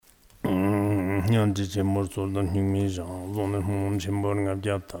현지 제모소도 힘이죠. 오늘 홈침보는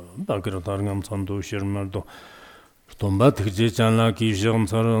갑자다. 바그라다는 선도 실물도 돈바 특제잖아 기시험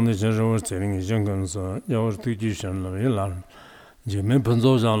서로는 저러 재능 이정건서 여러 특지션을 이제 몇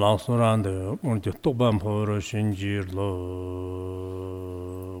번조장 라소란데 오늘 또반포로 신지로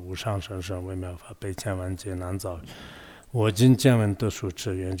无上甚深微妙法被千万劫难遭。我今见闻得数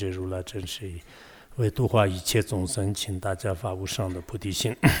持愿解如来真实义，为度化一切众生，请大家发无上的菩提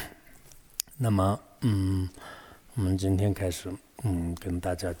心。那么，我们今天开始，跟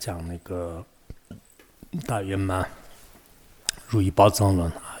大家讲那个大圆满如意宝藏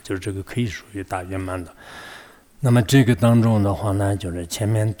论啊，就是这个可以属于大圆满的。那么这个当中的话呢，就是前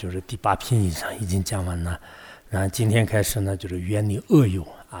面就是第8品以上已经讲完了，然后今天开始呢，就是远离恶友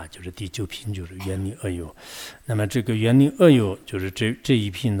啊，就是第9品就是远离恶友。那么这个远离恶友，就是这一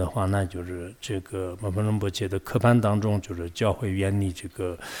品的话呢，就是这个摩诃仁波切的课本当中，就是教会远离这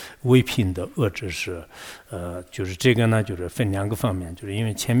个微品的恶知识。就是这个呢，就是分2个方面，就是因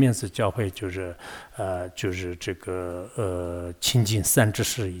为前面是教会就是这个清净3知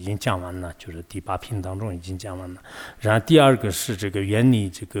识已经讲完了，就是第8品当中已经讲完了。然后第2个是这个远离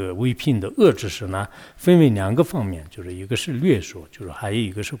这个微品的恶知识呢，分为2个方面，就是一个是略说，就是还有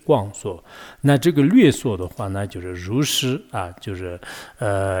一个是广说。那这个略说的话呢，就是如实啊，就是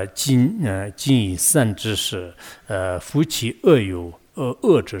尽以3知识，伏其恶友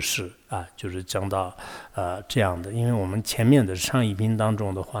恶知识啊，就是讲到这样的。因为我们前面的上一品当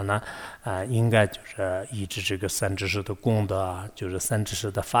中的话呢，应该就是依止这个3知识的功德啊，就是3知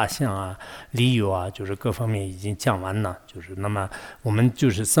识的法相啊、理由啊，就是各方面已经讲完了。就是那么我们就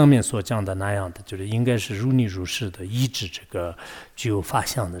是上面所讲的那样的，就是应该是如理如是的依止这个具有法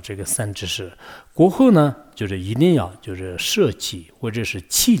相的这个3知识。过后呢，就是一定要就是舍弃或者是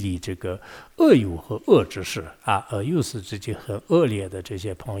弃离这个恶友和恶知识啊，又是这些很恶劣的这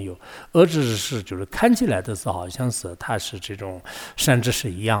些朋友。恶知识就是看起来的是好像是它是这种善知识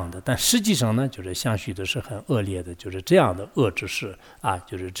一样的，但实际上呢，就是相续的是很恶劣的，就是这样的恶知识啊，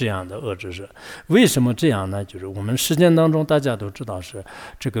就是这样的恶知识。为什么这样呢？就是我们实践当中大家都知道是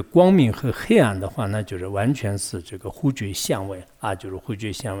这个光明和黑暗的话呢，就是完全是这个互觉相位啊，就是互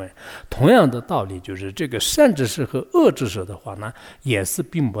觉相位。同样的道理，就是这个善知识和恶知识的话呢，也是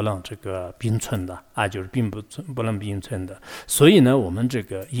并不能这个并存的啊，就是不能并存的。所以呢，我们这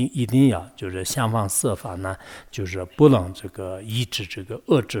个一定要就是想方设法呢，就是不能这个抑制这个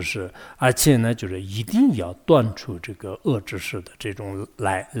恶知识，而且呢，就是一定要断除这个恶知识的这种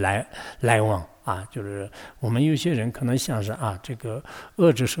来往。啊，就是我们有些人可能想是啊，这个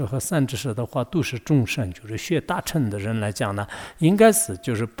恶知识和善知识的话都是众生，就是学大乘的人来讲呢，应该是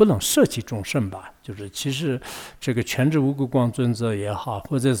就是不能舍弃众生吧。就是其实这个全知无垢光尊者也好，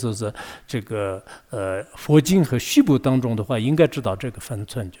或者说是这个佛经和续部当中的话，应该知道这个分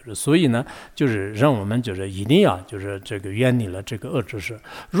寸。就是所以呢，就是让我们就是一定要就是这个远离了这个恶知识。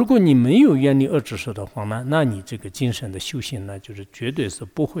如果你没有远离恶知识的话呢，那你这个精神的修行呢，就是绝对是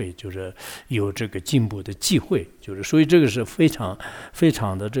不会就是有这个进步的机会。就是所以这个是非常非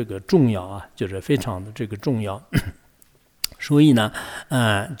常的这个重要啊，就是非常的这个重要。所以呢，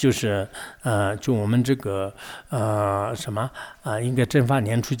就我们这个应该正法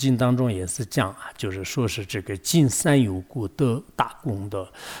年初经当中也是讲啊，就是说是这个尽善有故得大功德，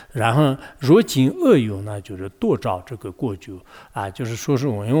然后若尽恶有呢，就是多造这个过咎啊，就是说是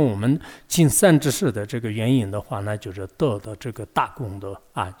因为我们尽善知识的这个原因的话呢，就是得的这个大功德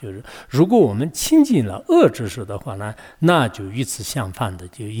啊，就是如果我们亲近了恶知识的话呢，那就与此相反的，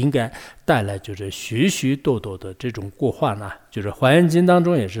就应该带来就是许许多多的这种过患呢。就是《华严经》当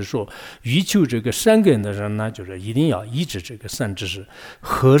中也是说，欲求这个善根的人呢，就是一定要抑制这个善知识；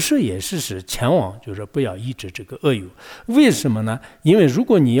合适也是前往，就是不要抑制这个恶友。为什么呢？因为如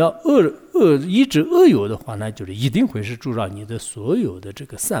果你要抑制恶友的话呢，就是一定会是助长你的所有的这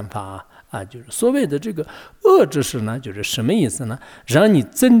个善法啊，就是所谓的这个恶知识呢，就是什么意思呢？让你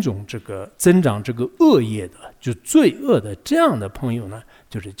增长这个恶业的，就罪恶的这样的朋友呢，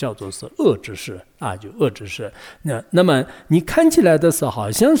就是叫做是恶知识啊，就恶知识。那么你看起来的是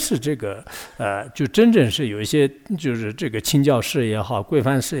好像是这个就真正是有一些就是这个清教士也好、规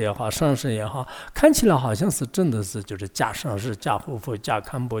范士也好、上士也好，看起来好像是真的是就是假上士、假护佛、假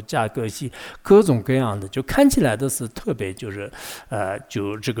堪布、假各系各种各样的，就看起来的是特别就是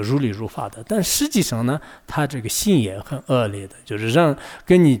就这个如理如法的，但实际上呢，他这个心也很恶劣的，就是让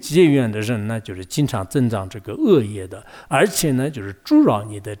跟你结缘的人呢，就是经常增长这个恶业的，而且呢，就是助扰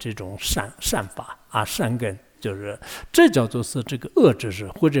你的这种善法啊、善根，就是这叫做是这个恶知识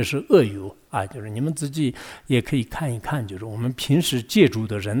或者是恶友啊，就是你们自己也可以看一看，就是我们平时接触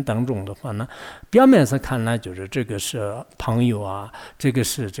的人当中的话呢，表面上看来就是这个是朋友啊，这个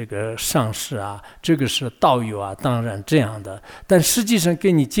是这个上司啊，这个是道友啊，当然这样的，但实际上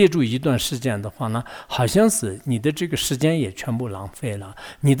跟你接触一段时间的话呢，好像是你的这个时间也全部浪费了，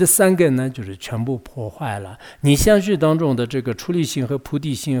你的三根呢就是全部破坏了，你相续当中的这个出离心和菩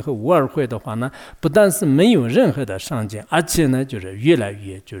提心和无二慧的话呢，不但是没有任何的上进，而且呢就是越来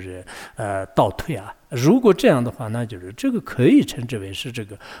越就是倒退啊。如果这样的话，那就是这个可以称之为是这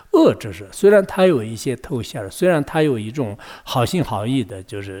个恶知识。虽然它有一些透馅，虽然它有一种好心好意的，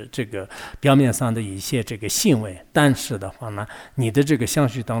就是这个表面上的一些这个行为，但是的话呢，你的这个相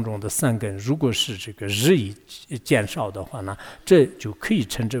续当中的三根，如果是这个日益减少的话呢，这就可以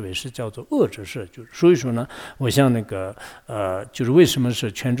称之为是叫做恶知识。就是所以说呢，我像那个就是为什么是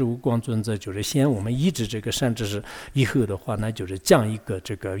全知无光尊者，就是先我们抑制这个善知识，以后的话呢，就是降一个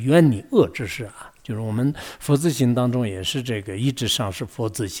这个远离恶知识啊。就是我们佛自心当中也是这个一直上是佛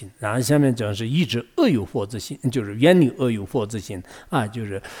自心，然后下面讲是一直恶有佛自心，就是远离恶有佛自心啊，就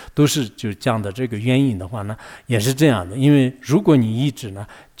是都是就讲的这个原因的话呢，也是这样的。因为如果你一直呢，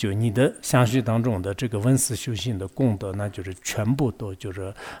就你的相续当中的这个闻思修行的功德呢，就是全部都就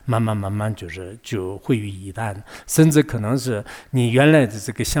是慢慢就是就毁于一旦，甚至可能是你原来的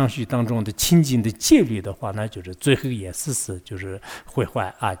这个相续当中的清净的戒律的话呢，就是最后也是就是毁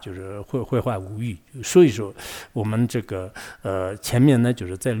坏啊，就是毁坏无欲。所以说我们这个前面呢就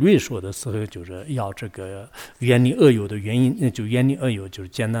是在略说的时候，就是要这个远离恶友的原因，就远离恶友就是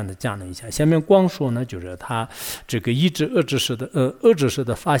简单的讲了一下。下面光说呢，就是他这个抑制恶知识的恶知识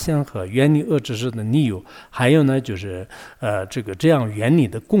的发现和远离恶知识的理由，还有呢就是这个这样远离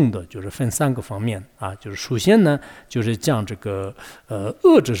的功德，就是分三个方面啊。就是首先呢就是讲这个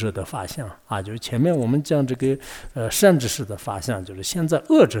恶知识的发现啊，就是前面我们讲这个善知识的发现，就是现在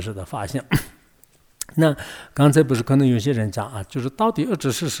恶知识的发现。那刚才不是可能有些人讲啊，就是到底恶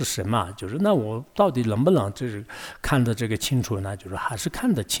知识是什么？就是那我到底能不能就是看得这个清楚呢？就是还是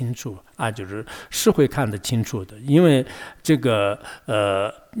看得清楚啊，是会看得清楚的。因为这个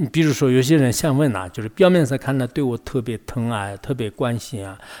比如说有些人想问啊，就是表面上看呢对我特别疼爱、特别关心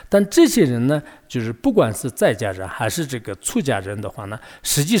啊，但这些人呢，就是不管是在家人还是这个出家人的话呢，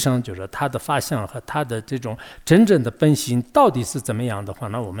实际上就是他的发相和他的这种真正的本心到底是怎么样的话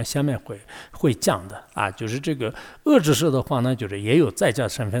呢，我们下面会讲的啊。就是这个恶知识的话呢，就是也有在家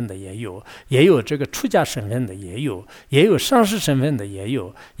身份的，也有这个出家身份的，也有上师身份的，也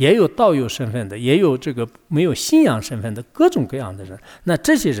有道友身份的，也有这个没有信仰身份的，各种各样的人。那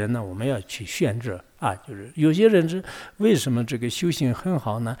这些人呢，我们要去选择啊。就是有些人是为什么这个修行很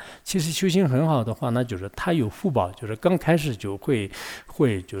好呢？其实修行很好的话呢，就是他有福报，就是刚开始就会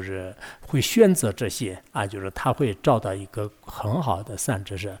选择这些啊，就是他会找到一个很好的善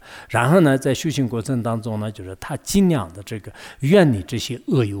知识，然后呢，在修行过程当中呢，就是他尽量的这个远离这些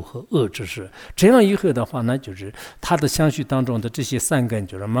恶友和恶知识，这样以后的话呢，就是他的相续当中的这些善根，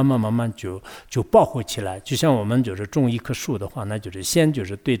就是慢慢就保护起来。就像我们就是种一棵树的话呢，就是先就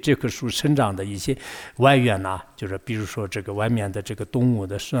是对这棵树生长的一些外缘啊，就是比如说这个外面的这个动物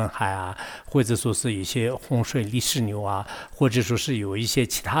的损害啊，或者说是一些洪水、泥石流啊，或者说是有一些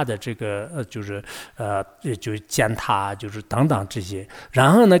其他的这个就是践踏，就是等等这些，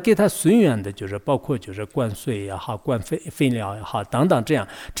然后呢给它随缘的，就是包括就是灌水也好，灌肥料也好，等等这样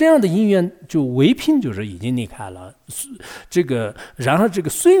的因缘就唯品就是已经离开了。这个然后这个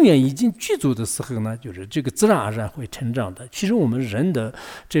随缘已经具足的时候呢，就是这个自然而然会成长的。其实我们人的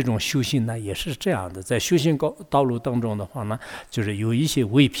这种修行呢也是这样的，在修行道路当中的话呢，就是有一些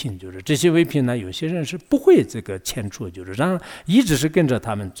唯品，就是这些唯品呢，有些人是不会这个迁出，就是让一直是跟着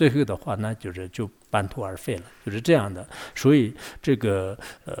他们，最后的话呢，就半途而废了，就是这样的。所以这个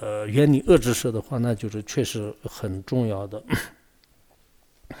远离恶知识的话呢，就是确实很重要的。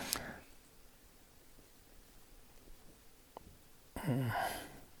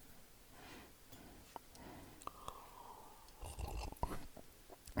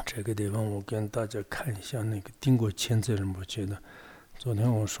这个地方我跟大家看一下那个丁国谦在仁波切的。昨天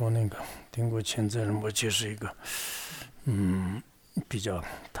我说那个丁国谦在仁波切是一个比较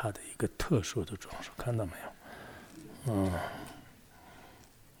他的一个特殊的装束，看到没有？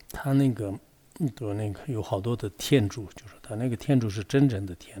他那个有好多的天珠，就是他那个天珠是真正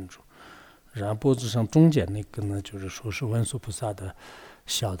的天珠，然后脖子上中间那个呢，就是说是文殊菩萨的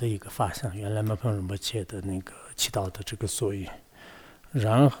小的一个发像，原来马旁仁波切的那个祈祷的这个所以。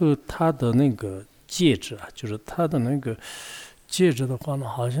然后他的那个戒指啊，就是他的那个戒指的话呢，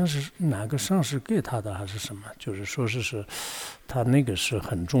好像是哪个上师给他的还是什么，就是说是他那个是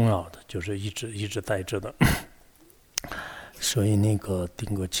很重要的，就是一直带着的。所以那个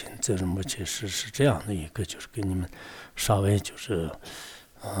丁国清这种目前是这样的一个，就是给你们稍微就是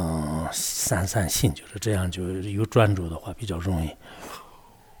散心，就是这样，就有专注的话比较容易。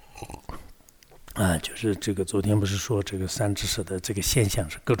就是这个昨天不是说这个三知识的这个现象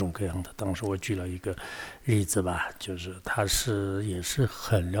是各种各样的，当时我举了一个例子吧，就是他也是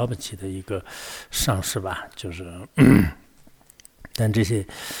很了不起的一个上师吧，就是但这些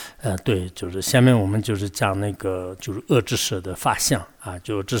对，就是下面我们就是讲那个就是恶知识的法相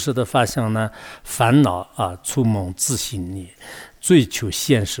就知识的法相呢，烦恼触梦自性力，追求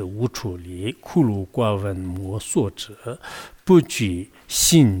现实无处离，苦鲁寡闻魔所者，不具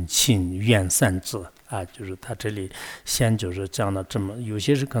性情远散之就是他这里先就是讲的这么，有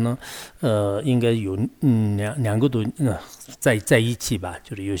些是可能应该有两个都在一起吧，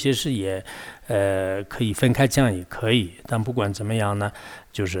就是有些是也可以分开讲也可以，但不管怎么样呢，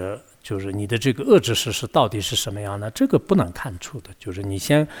就是你的这个恶知识是到底是什么样呢？这个不能看出的，就是你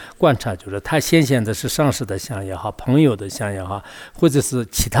先观察，就是他显现的是上师的相也好，朋友的相也好，或者是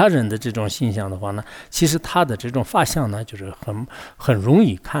其他人的这种形象的话呢，其实他的这种法相呢，就是很容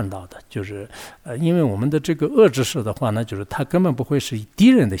易看到的，就是因为我们的这个恶知识的话呢，就是他根本不会是以敌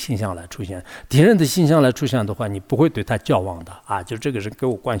人的形象来出现，敌人的形象来出现的话，你不会对他交往的就这个人跟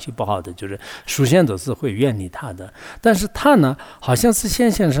我关系不好的，就是首先都是会远离他的，但是他呢，好像是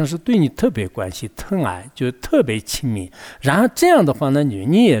显现上是对你特别关系疼爱，就特别亲密，然后这样的话呢，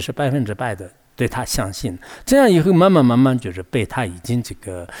你也是100%的对他相信，这样以后慢慢就是被他已经这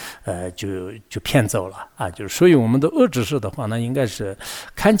个就骗走了就是所以我们的恶知识的话呢，应该是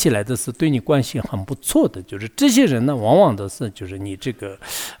看起来的是对你关系很不错的，就是这些人呢，往往都是就是你这个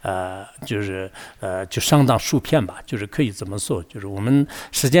就上当受骗吧，就是可以这么说，就是我们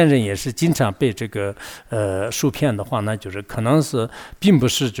实践人也是经常被这个受骗的话呢，就是可能是并不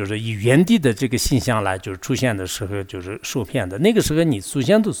是就是以原地的这个现象来就是出现的时候就是受骗的，那个时候你首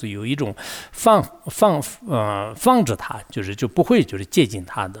先都是有一种放着他，就不会就是接近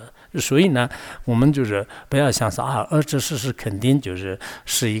他的，所以呢，我们就是不要想说恶知识是肯定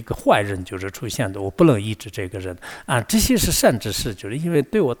是一个坏人就是出现的，我不能抑制这个人这些是善知识，就是因为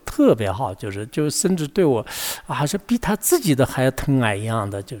对我特别好，就甚至对我好像比他自己的还要疼爱一样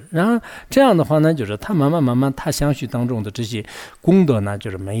的，然后这样的话呢，就是他慢慢他相续当中的这些功德呢，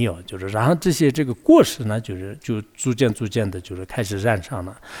就是没有，然后这些这个过失呢，就逐渐的就是开始染上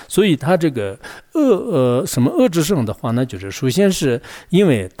了，所以他这个什么恶知识的话呢，就是首先是因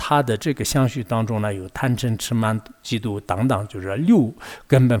为他的这个相续当中呢，有贪嗔痴慢嫉妒等等，就是6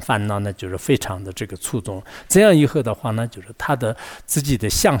根本烦恼呢，就是非常的这个粗重，这样以后的话呢，就是他的自己的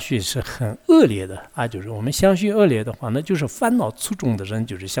相续是很恶劣的就是我们相续恶劣的话呢，就是烦恼粗重的人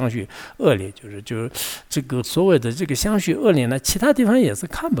就是相续恶劣，就是这个所谓的这个相续恶劣呢，其他地方也是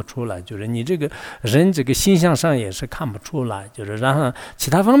看不出来，就是你这个人这个形象上也是看不出来，就是然后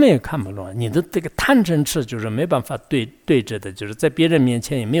其他方面也看不出来，你的这个贪嗔痴就是没办法对着的，就是在别人面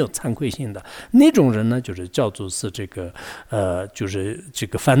前也没有惭愧心的那种人呢，就是叫做是这个就是这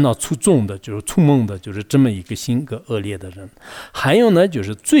个烦恼粗重的，就是粗梦的，就是这么一个性格恶劣的人。还有呢，就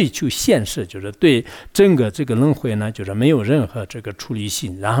是追求现实，就是对整个这个轮回呢，就是没有任何这个处理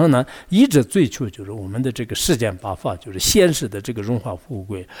性，然后呢，一直追求就是我们的这个世间八法，就是现实的这个荣华富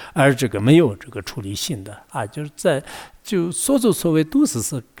贵，而这个没有这个处理性的就是就所作所为都是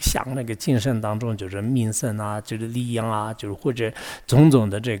像那个精神当中就是名声就是利养就是或者种种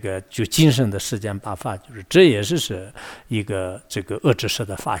的这个就精神的世间八法，就是这也是一个这个恶知识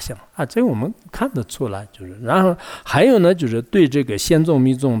的法相这我们看得出来，就是然后还有呢，就是对这个仙宗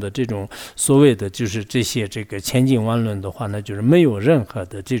密宗的这种所谓的就是这些这个千经万论的话呢，就是没有任何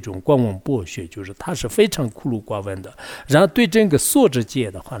的这种观闻博学，就是它是非常苦鲁寡闻的，然后对整个所知界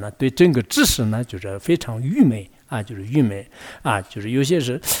的话呢，对整个知识呢，就是非常愚昧就是愚昧就是有些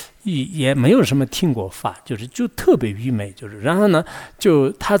是也没有什么听过法，就特别愚昧，然后呢，就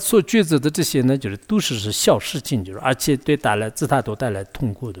他所抉择的这些呢，就是都是小事情，而且对自他都带来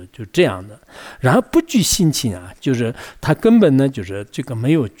痛苦的，就这样的。然后不具心情就是他根本呢，就是这个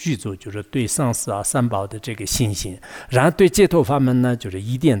没有具足，就是对上师三宝的这个信心，然后对解脱法门呢，就是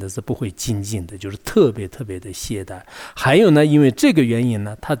一点的是不会精进的，就是特别的懈怠。还有呢，因为这个原因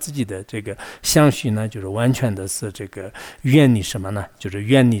呢，他自己的这个相续呢，就是完全的是这个远离什么呢？就是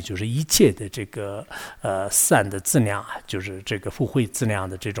远离就是一切的这个善的质量啊，就是这个福慧质量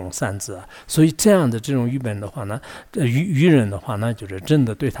的这种善知啊。所以这样的这种愚本的话呢，愚人的话呢，就是真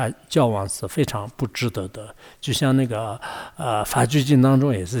的对他交往是非常不值得的。就像那个法句经当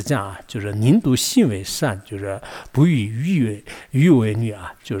中也是这样啊，就是宁独信为善，就是不与愚为女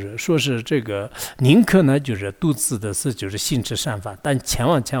啊，就是说是这个宁可呢就是独自的是就是信持善法，但千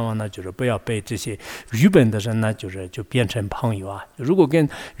万呢就是不要被这些愚本的人呢就变成朋友啊。如果跟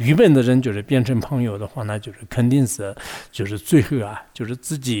愚本的人就是变成朋友的话呢，就是肯定是就是最后啊，就是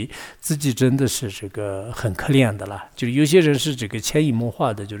自己真的是这个很可怜的了。就是有些人是这个潜移默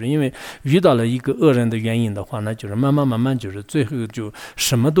化的，就是因为遇到了一个恶人的原因的话呢，就是慢慢就是最后就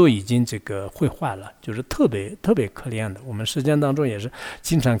什么都已经这个毁坏了，就是特别可怜的。我们实践当中也是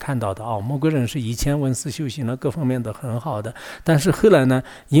经常看到的某个人是以前闻思修行了各方面的很好的，但是后来呢，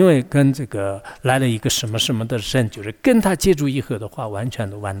因为跟这个来了一个什么的人，就是跟他接触以后的话，完全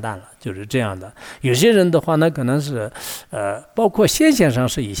都完蛋了，就是这样的。有些人的话呢，可能是包括先贤上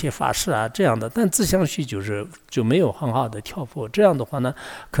是一些法师啊这样的，但自相续就没有很好的调伏，这样的话呢，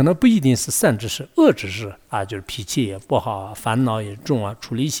可能不一定是善知识，恶知识啊，就是脾气也不好啊，烦恼也重啊，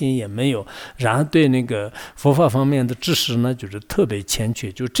处理心也没有，然后对那个佛法方面的知识呢，就是特别欠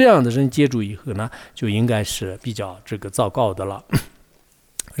缺，就这样的人接触以后呢，就应该是比较这个糟糕的了。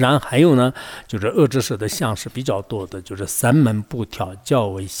然后还有呢，就是恶知识的相是比较多的，就是三门不调较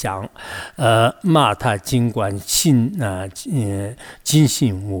为相，骂他尽管心尽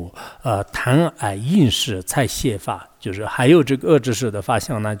信物，贪爱应事才谢法。就是还有这个恶知识的法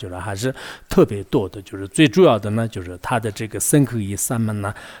相呢，就是还是特别多的。就是最主要的呢，就是他的这个身口意三门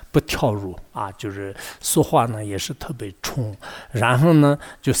呢不跳入啊，就是说话呢也是特别冲。然后呢，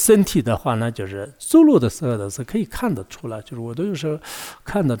就身体的话呢，就是走路的时候的是可以看得出来，就是我都有时候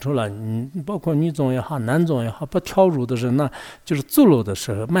看得出来，包括女众也好，男众也好，不跳入的人呢，就是走路的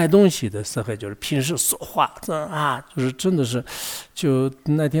时候、卖东西的时候，就是平时说话就是真的是，就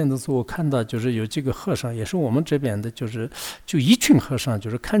那天的时候我看到，就是有这个和尚，也是我们这边的。就一群和尚，就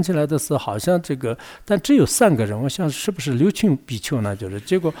是看起来的是好像这个，但只有3个人，我想是不是6群比丘呢？就是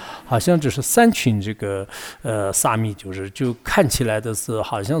结果好像只是3群这个沙弥，就看起来的是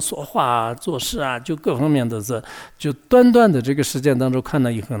好像说话啊、做事啊，就各方面的是，就短的这个时间当中看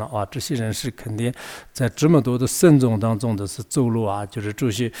到以后呢，这些人是肯定在这么多的僧众当中的是走路啊，就是这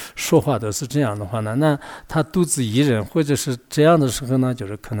些说话的是这样的话呢，那他独自一人或者是这样的时候呢，就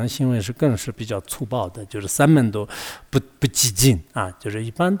是可能行为是更是比较粗暴的，就是3门都不激进啊，就是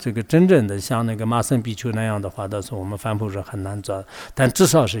一般这个真正的像那个麻僧比丘那样的话，倒是我们凡夫是很难做，但至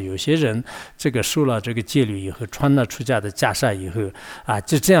少是有些人这个受了这个戒律以后，穿了出家的袈裟以后啊，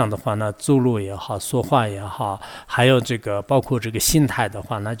就这样的话呢，走路也好，说话也好，还有这个包括这个心态的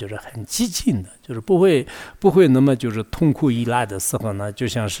话，那就是很激进的，就是不会那么就是痛苦依赖的时候呢，就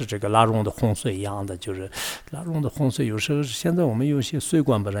像是这个拉拢的洪水一样的，就是拉拢的洪水有时候现在我们有些水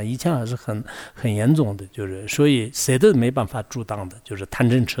管本来以前还是很严重的，就是所以谁都没办法阻挡的，就是贪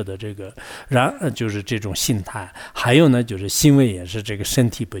嗔痴的这个就是这种心态。还有呢，就是行为也是这个身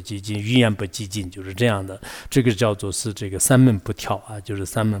体不激进，语言不激进，就是这样的，这个叫做是这个三门不跳啊，就是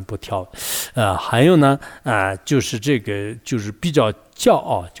三门不跳。还有呢就是这个就是比较骄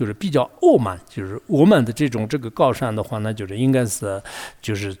傲，就是比较傲慢，就是我们的这个高尚的话呢，就是应该是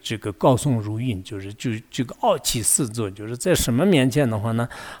就是这个高耸如云，就这个傲气四座，就是在什么面前的话呢，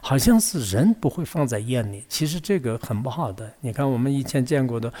好像是人不会放在眼里，其实这个很不好的。你看我们以前见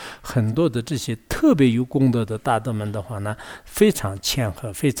过的很多的这些特别有功德的大德们的话呢，非常谦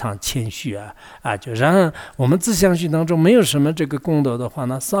和，非常谦虚就然后我们自相续当中没有什么这个功德的话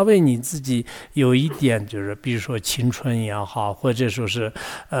呢，稍微你自己有一点就是比如说青春也好，或者说是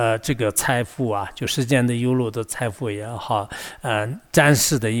这个财富啊，就世间的有漏的财富也好，暂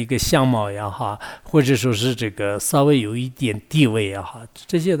时的一个相貌也好，或者说是这个稍微有一点地位也好，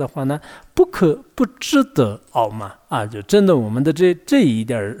这些的话呢，不值得傲慢就真的我们的这一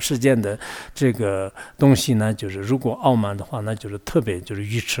点世间的这个东西呢，就是如果傲慢的话呢，就是特别就是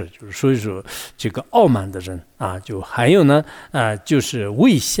愚痴，就是所以说这个傲慢的人就还有呢就是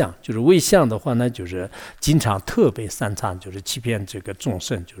伪相，就是伪相的话呢，就是经常特别擅长就是欺骗这个众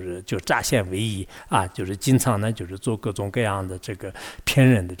生，就诈现为义就是经常呢就是做各种各样的这个骗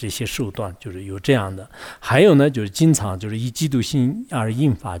人的这些手段，就是有这样的。还有呢就是经常就是以嫉妒心而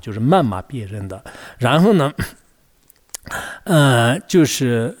引发就是谩骂别人的。然后呢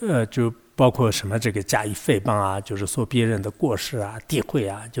就包括什么这个加以诽谤就是说别人的过失诋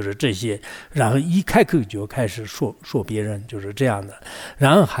毁就是这些，然后一开口就开始说别人，就是这样的。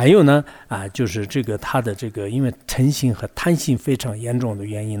然后还有呢就是这个他的这个因为嗔心和贪心非常严重的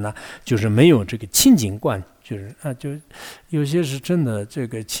原因呢，就是没有这个清净观就是就有些是真的这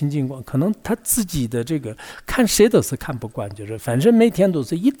个清净观，可能他自己的这个看谁都是看不惯，就是反正每天都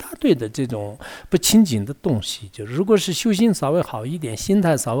是一大堆的这种不清净的东西。就是如果是修行稍微好一点，心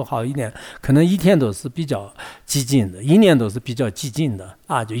态稍微好一点，可能一天都是比较激进的，一年都是比较激进的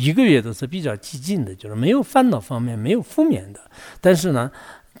就一个月都是比较激进的，就是没有烦恼方面，没有负面的。但是呢，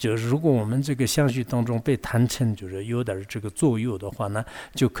就是如果我们这个相续当中被贪嗔就是有点这个左右的话呢，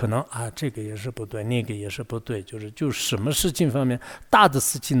就可能这个也是不对，那个也是不对，就什么事情方面大的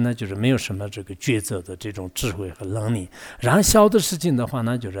事情呢，就是没有什么这个抉择的这种智慧和能力。然后小的事情的话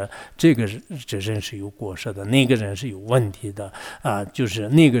呢，就是这人是有过失的，那个人是有问题的就是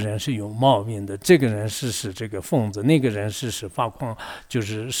那个人是有毛病的，这个人是这个疯子，那个人是发狂，就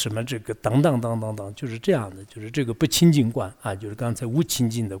是什么这个等等等等等，就是这样的，就是这个不清净观就是刚才无清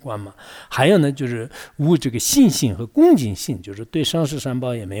净的观嘛。还有呢，就是无这个信心和恭敬心，就是对上师三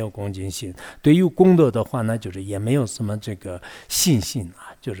宝也没有恭敬心，对有功德的话呢，就是也没有什么这个信心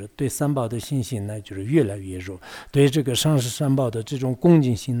就是对三宝的信心呢，就是越来越弱；对这个上师三宝的这种恭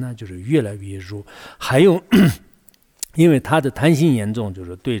敬心呢，就是越来越弱。还有因为他的贪心严重，就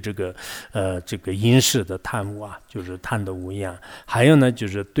是对这个饮食的贪污就是贪得无厌。还有呢，就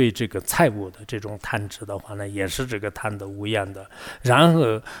是对这个财物的这种贪执的话呢，也是这个贪得无厌的。然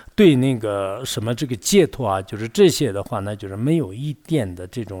后对那个什么这个解脱就是这些的话呢，就是没有一点的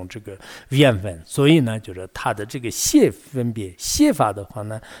这种这个缘分。所以呢，就是他的这个谢分别谢法的话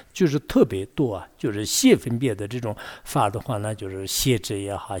呢，就是特别多就是谢分别的这种法的话呢，就是谢知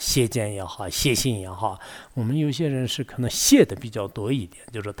也好，谢见也好，谢心也好，我们有些人是可能谢的比较多一点，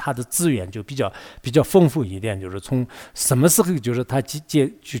就是他的资源就比较丰富一点，就是从什么时候就是他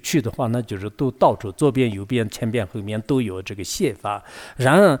去的话呢，就是都到处左边右边前边后面都有这个谢法。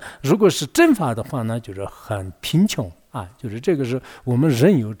然而如果是正法的话呢，就是很贫穷就是这个是我们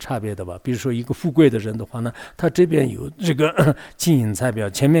人有差别的吧。比如说一个富贵的人的话呢，他这边有这个金银财宝，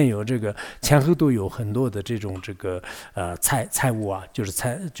前面有这个前后都有很多的这种这个财物就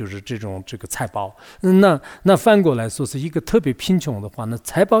是这种这个财宝。那反过来说是一个特别贫穷的话呢，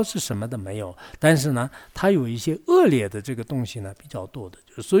财宝是什么都没有，但是呢，他有一些恶劣的这个东西呢比较多的。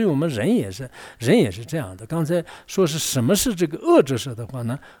所以我们人也是这样的。刚才说是什么是这个恶知识的话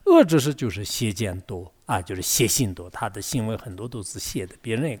呢，恶知识就是邪见多就是邪心多，他的行为很多都是邪的，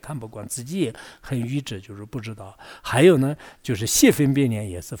别人也看不惯，自己也很愚痴，就是不知道。还有呢，就是邪分别念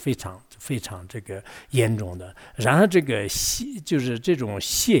也是非常非常这个严重的。然后这个就是这种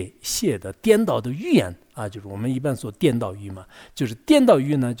邪的颠倒的语言就是我们一般说颠倒语嘛，就是颠倒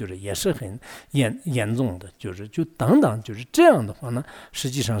语呢，就是也是很严重的，就等等，就是这样的话呢，实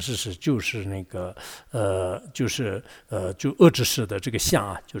际上就是那个就恶知识的这个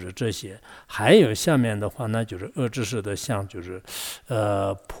相就是这些。还有下面的话呢，就是恶知识的相，就是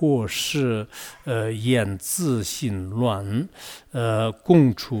破事言自性乱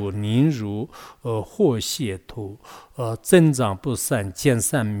共处宁辱或解脱增长不散见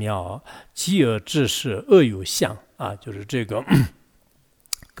善妙积恶知识恶有相就是这个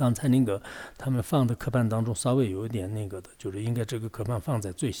刚才那个他们放的课本当中稍微有一点那个的，就是应该这个课本放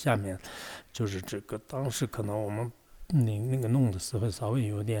在最下面，就是这个当时可能我们那个弄的时候稍微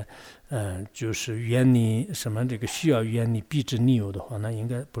有点就是原理什么这个需要原理必知逆有的话，那应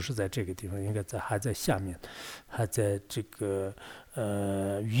该不是在这个地方，应该还在下面，还在这个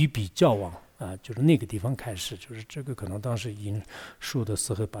与比较往就是那个地方开始，就是这个可能当时引述的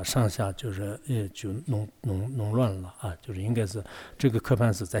时候把上下就是就弄乱了就是应该是这个课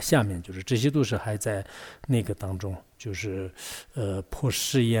本是在下面，就是这些都是还在那个当中，就是破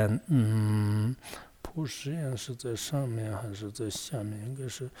誓言破誓言是在上面还是在下面？应该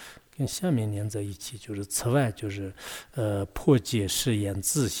是跟下面连在一起。就是此外，就是破解誓言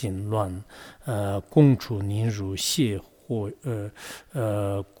自性乱共处宁辱谢或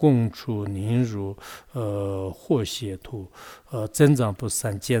共处宁辱或解脱增长不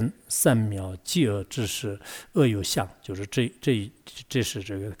散见善妙积恶知识恶有相，就是这是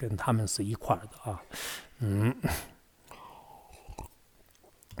这个跟他们是一块的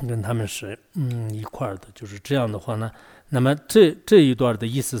跟他们是一块的。就是这样的话呢，那么这一段的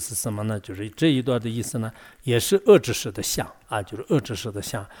意思是什么呢？就是这一段的意思呢，也是恶知识的相就是恶知识的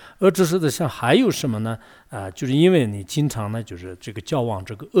相。恶知识的相还有什么呢？就是因为你经常呢，就是这个交往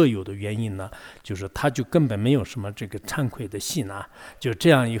这个恶友的原因呢，就是他就根本没有什么这个惭愧的心就这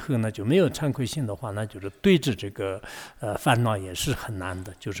样以后呢，就没有惭愧心的话呢，就是对治这个烦恼也是很难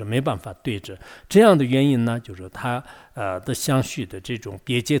的，就是没办法对治。这样的原因呢，就是他的相续的这种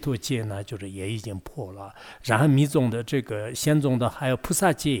别解脱戒呢，就是也已经破了，然后密宗的这个仙宗的还有菩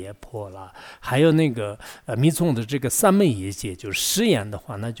萨戒也破了，还有那个密宗的这个三昧耶戒，就是誓言的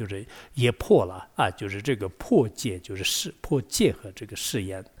话，那就是也破了啊，就是这个破戒，就是破戒和这个誓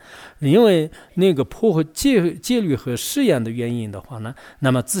言。因为那个破和戒律和誓言的原因的话呢，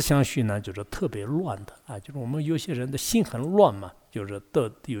那么自相续呢就是特别乱的啊，就是我们有些人的心很乱嘛。就是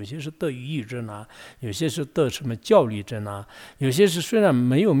有些是得抑郁症啊，有些是得什么焦虑症啊，有些是虽然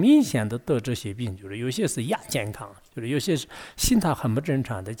没有明显的得这些病，就是有些是亚健康，就是有些是心态很不正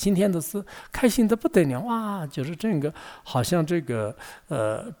常的，今天的是开心的不得了哇，就是这个好像这个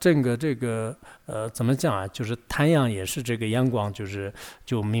怎么讲啊？就是太阳也是这个阳光，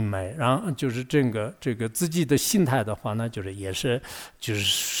就明媚，然后就是这个自己的心态的话呢，就是也是就是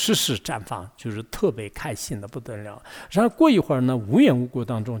时时绽放，就是特别开心的不得了，然后过一会儿呢。无缘无故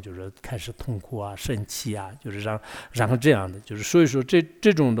当中就是开始痛苦啊、生气啊，就是然后这样的，就是所以说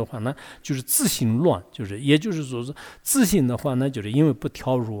这种的话呢，就是自信乱，就是也就是说是自信的话呢，就是因为不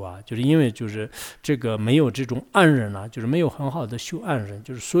调入啊，就是因为就是这个没有这种安忍啊，就是没有很好的修安忍，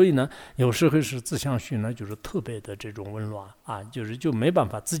就是所以呢，有时候是自相续呢，就是特别的这种紊乱啊，就没办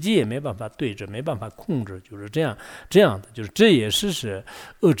法，自己也没办法对着，没办法控制，就是这样的，就是这也是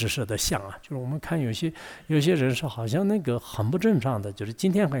恶知识的相啊，就是我们看有些人是好像那个很不正常的，就是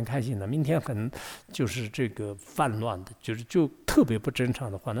今天很开心的，明天就是这个泛乱的，就特别不正常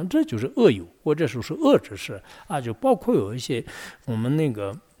的话，那这就是恶有，或者说是恶知识啊，就包括有一些我们那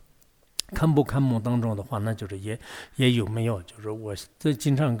个看不看梦当中的话，那就是也有没有，就是我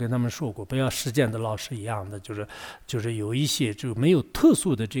经常跟他们说过，不要实践的老师一样的，就是有一些就没有特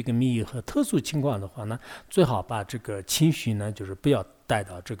殊的这个密意和特殊情况的话呢，最好把这个情绪呢，就是不要带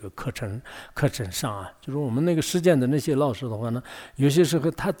到这个课程上啊，就是我们那个实践的那些老师的话呢，有些时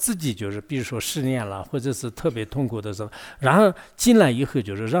候他自己就是比如说失恋了，或者是特别痛苦的时候，然后进来以后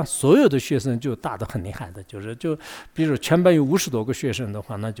就是让所有的学生就打得很厉害的，就比如全班有50多个学生的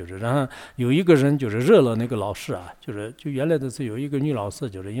话，那就是然后有一个人就是惹了那个老师啊，就原来的是有一个女老师，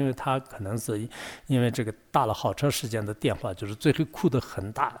就是因为她可能是因为这个打了好长时间的电话，就是最后哭得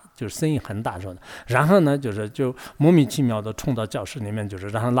很大，就是声音很大声的，然后呢就莫名其妙的冲到教室里面。就是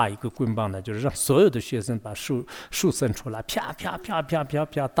然后拿一个棍棒呢，就是让所有的学生把手伸出来，啪啪啪啪啪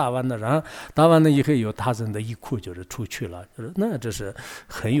啪打完了，然后打完了以后有大声的一哭，就是出去了，就是那这是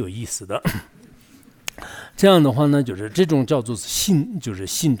很有意思的。这样的话呢，就是这种叫做信，就是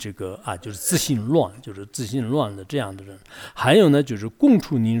信这个啊，就是自信乱，就是自信乱的这样的人。还有呢，就是共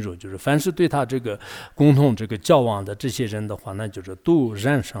处宁辱，就是凡是对他这个共同这个交往的这些人的话呢，就是都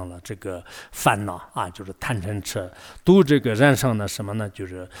染上了这个烦恼啊，就是贪嗔痴，都这个染上了什么呢？就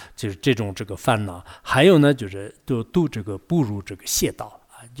是这种这个烦恼。还有呢，就是都这个步入这个邪道。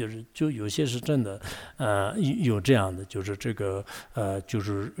就有些是真的，有这样的，就是这个就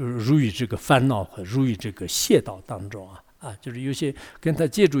是入于这个烦恼和入于这个邪道当中啊，就是有些跟他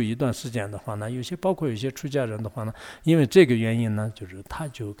接触一段时间的话呢，有些包括有些出家人的话呢，因为这个原因呢，就是他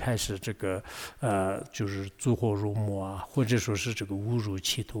就开始这个就是走火入魔啊，或者说是这个误入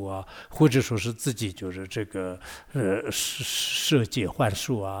歧途啊，或者说是自己就是这个设戒幻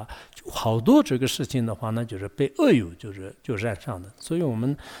术啊，就好多这个事情的话呢，就是被恶友就染上的。所以我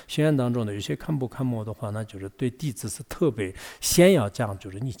们学院当中的有些看不看魔的话呢，就是对弟子是特别先要讲，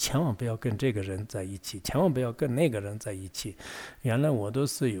就是你千万不要跟这个人在一起，千万不要跟那个人在一起。原来我都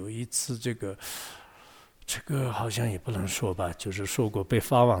是有一次这个好像也不能说吧，就是说过被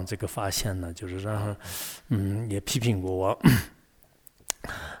法王这个发现呢，就是让也批评过我。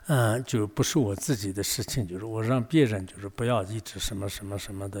就不是我自己的事情，就是我让别人就是不要一直什么什么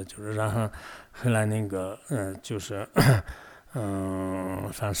什么的，就是然后来那个就是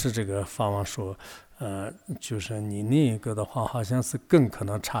凡是这个法王说就是你那个的话好像是更可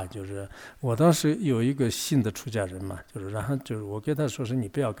能差，就是我当时有一个新的出家人嘛，就是然后就是我跟他说是你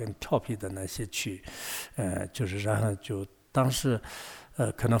不要跟调皮的那些去，就是然后就当时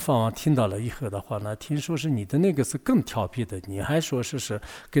可能法王听到了以后的话呢，听说是你的那个是更调皮的，你还说是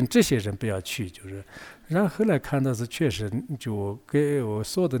跟这些人不要去，就是然后后来看到是确实就给我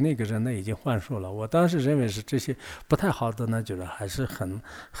说的那个人呢已经换说了，我当时认为是这些不太好的呢，就是还是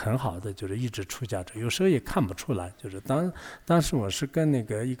很好的，就是一直出家者，有时候也看不出来，就是当时我是跟那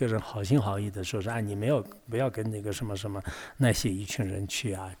个一个人好心好意的说是你不要跟那个什么什么那些一群人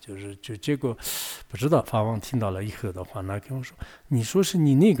去啊，就结果不知道法王听到了以后的话呢，跟我说你说是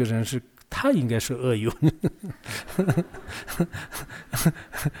你那个人是他应该是恶友。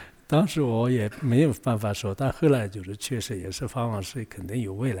当时我也没有办法说，但后来就是确实也是法王是肯定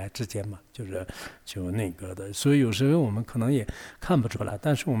有未来之间嘛。就那个的，所以有时候我们可能也看不出来，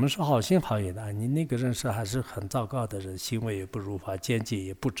但是我们是好心好意的，你那个人是还是很糟糕的人，行为也不如法，见解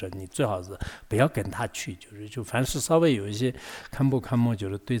也不正，你最好是不要跟他去，就凡是稍微有一些看不，就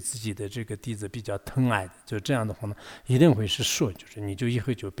是对自己的这个弟子比较疼爱的，就这样的话呢，一定会是说，就是你就以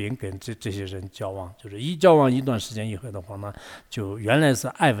后就别跟这些人交往，就是一交往一段时间以后的话呢，就原来是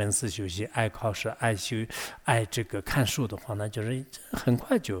爱文思修习、爱考试、爱这个看书的话呢，就是很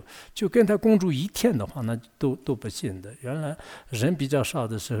快就跟他共住一天的话，那都不信的。原来人比较少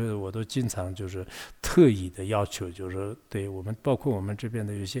的时候，我都经常就是特意的要求，就是对我们包括我们这边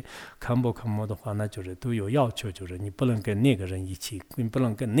的有些看摩的话，那就是都有要求，就是你不能跟那个人一起，你不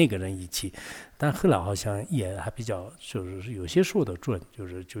能跟那个人一起。但后来好像也还比较，就是有些说得准，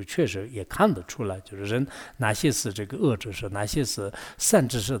就确实也看得出来，就是人哪些是这个恶知识，哪些是善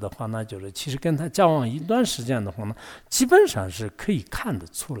知识的话，那就是其实跟他交往一段时间的话呢，基本上是可以看得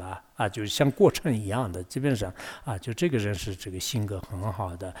出来啊，就像过程一样的，基本上啊，就这个人是这个性格很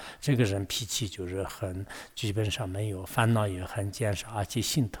好的，这个人脾气就是基本上没有烦恼，也很减少，而且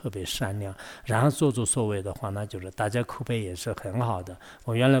心特别善良，然后做所谓的话呢，就是大家口碑也是很好的。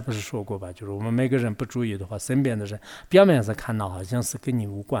我原来不是说过吧，就是我们每个人不注意的话，身边的人表面上看到好像是跟你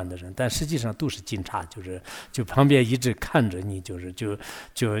无关的人，但实际上都是警察，就旁边一直看着你，就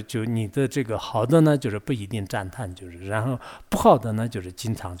你的这个好的呢，就是不一定赞叹，然后不好的呢，就是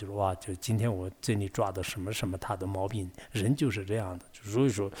经常哇，就今天我这里抓的什么他的毛病，人就是这样的。所以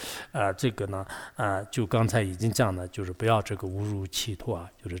说这个呢就刚才已经讲了，就是不要这个误入歧途啊，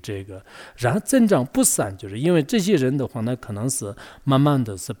就是这个，然后增长不散，就是因为这些人的话呢，可能是慢慢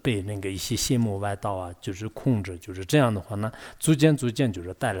的是被那个一些邪魔外道啊，就是控制，就是这样的话呢，逐渐就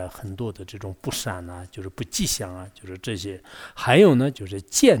是带来很多的这种不善啊，就是不吉祥啊，就是这些。还有呢，就是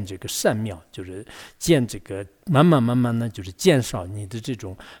见这个善妙，就是见这个慢慢呢，就是减少你的这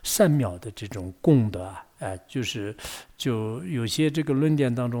种善妙的这种功德啊。就有些这个论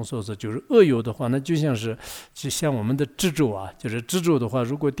点当中说是，就是恶友的话，那就像我们的蜘蛛啊，就是蜘蛛的话，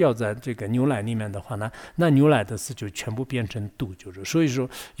如果掉在这个牛奶里面的话呢，那牛奶的是就全部变成毒，所以说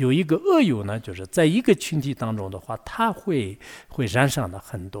有一个恶友呢，就是在一个群体当中的话，它会染上的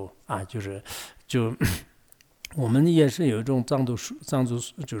很多啊，我们也是有一种藏族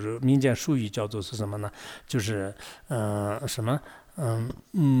就是民间术语叫做是什么呢？就是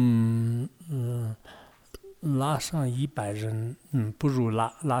拉上100人，不如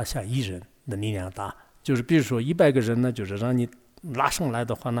拉下1人的力量大。就是比如说100个人呢，就是让你拉上来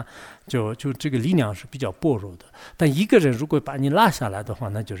的话呢，就这个力量是比较薄弱的。但一个人如果把你拉下来的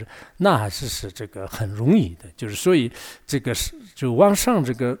话，那还是这个很容易的。就是所以这个就往上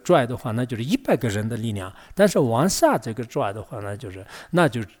这个拽的话，那就是100个人的力量；但是往下这个拽的话呢，那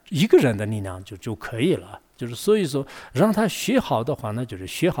就1个人的力量就可以了。就是所以说让他学好的话呢，就是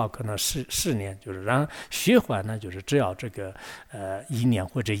学好可能10年，就是让学坏呢，就是只要这个1年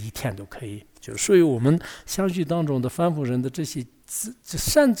或者1天都可以。所以我们相续当中的凡夫人的这些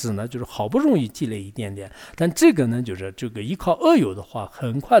善知呢，就是好不容易积累一点点，但这个呢，就是这个依靠恶友的话，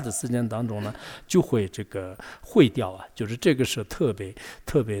很快的时间当中呢，就会这个毁掉啊，就是这个是特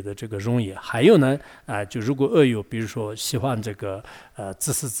别的这个容易。还有呢就如果恶友，比如说喜欢这个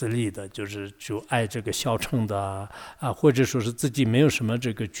自私自利的，就爱这个小乘的或者说是自己没有什么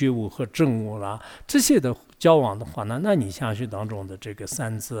这个觉悟和证悟啦，这些的交往的话呢，那你相续当中的这个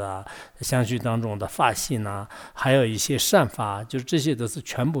三字啊，相续当中的法性啊，还有一些善法，就是这些都是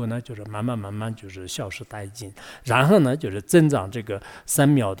全部呢，就是慢慢就是消失殆尽。然后呢，就是增长这个3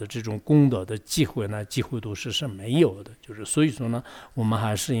秒的这种功德的机会呢，几乎都是没有的。就是所以说呢，我们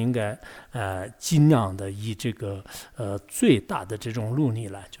还是应该尽量的以这个最大的这种努力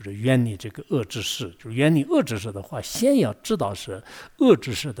来，就是远离这个恶知识。就是远离恶知识的话，先要知道是恶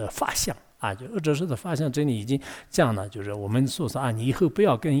知识的法相。就恶知识的发现，这里已经讲了，就是我们说你以后不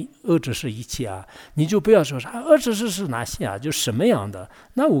要跟恶知识一起你就不要说恶知识是哪些就什么样的。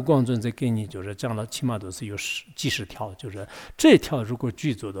那无光尊在给你就是讲了，起码都是有几十条，就是这条如果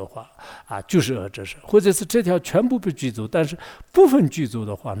具足的话就是恶知识，或者是这条全部不具足，但是部分具足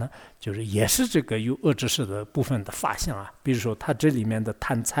的话呢，就是也是这个有恶知识的部分的发现比如说它这里面的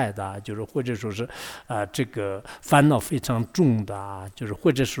贪财的就是或者说是这个烦恼非常重的就是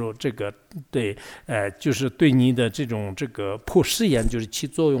或者说这个对就是对你的这个破誓言就是起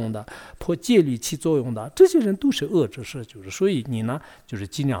作用的，破戒律起作用的，这些人都是恶知识。就是所以你呢，就是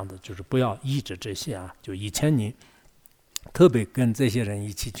尽量的就是不要依着这些就以前你特别跟这些人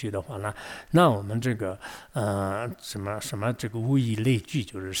一起去的话呢，那我们这个什么这个物以类聚，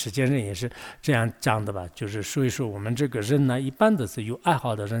就是世界人也是这样讲的吧，就是所以说我们这个人呢，一般的是有爱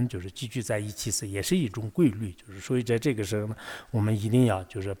好的人，就是聚集在一起是也是一种规律，就是所以在这个时候呢，我们一定要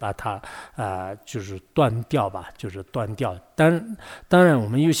就是把它就是断掉吧，就是断掉。当然我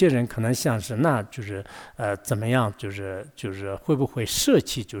们有些人可能像是那就是怎么样，就是会不会舍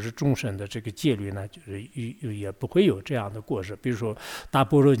弃就是众生的这个戒律呢？就是也不会有这样的过失。比如说大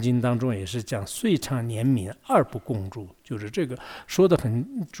般若经当中也是讲岁长年敏二不共住，就是这个说的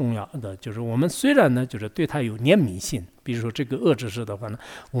很重要的，就是我们虽然呢就是对他有怜悯性，比如说这个恶知识的话呢，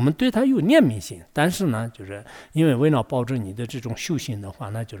我们对他有怜悯性，但是呢就是因为为了保证你的这种修行的话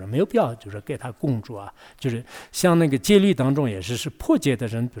呢，就是没有必要就是给他共住啊，就是像那个戒律当中也是破戒的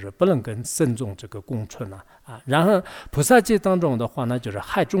人就是不能跟僧众这个共存啊。然后菩萨戒当中的话呢，就是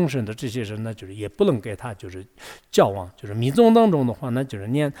害众生的这些人呢，就是也不能给他就是交往，就是密宗当中的话呢，就是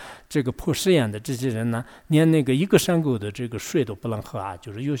连这个破誓言的这些人呢，连那个一个山沟的这个水都不能喝啊，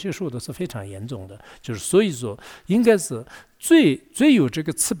就是有些说的是非常严重的，就是所以说应该是最有这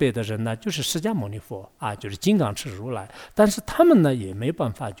个慈悲的人呢，就是释迦牟尼佛啊，就是金刚持如来。但是他们呢也没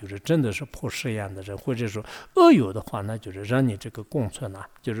办法，就是真的是破誓言的人，或者说恶友的话呢，就是让你这个共存啊。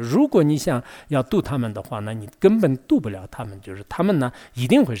就是如果你想要度他们的话呢，你根本度不了他们，就是他们呢一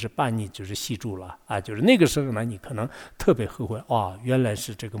定会是把你就是吸住了啊。就是那个时候呢，你可能特别后悔啊，原来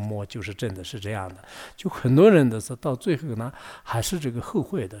是这个魔就是真的是这样的。就很多人的是到最后呢，还是这个后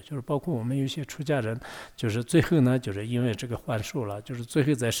悔的，就是包括我们有些出家人，就是最后呢，就是因为这个还俗了，就是最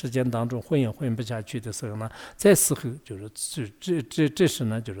后在时间当中混也混不下去的时候呢，在死后就是这时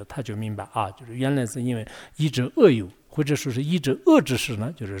呢，就是他就明白啊，就是原来是因为依着恶友，或者说是依着恶知识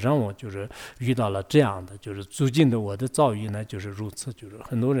呢，就是让我就是遇到了这样的，就是最近的我的遭遇呢就是如此，就是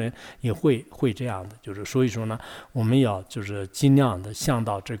很多人也会这样的，就是所以说呢，我们要就是尽量的想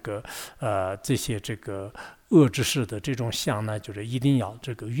到这个这些这个恶知识的这种相呢，就是一定要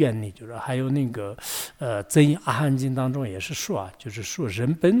这个远离，就是还有那个增益阿含经当中也是说啊，就是说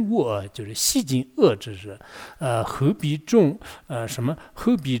人本无恶，就是细尽恶知识，何必种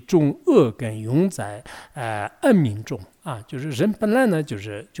恶根永在暗冥中啊，就是人本来呢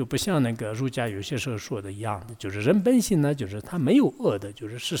就不像那个儒家有些时候说的一样的，就是人本性呢就是他没有恶的，就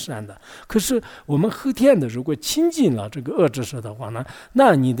是是善的。可是我们后天的如果亲近了这个恶知识的话呢，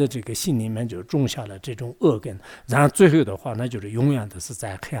那你的这个心里面就种下了这种恶根，然后最后的话那就是永远的是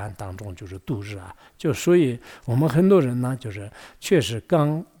在黑暗当中就是度日啊。就所以我们很多人呢就是确实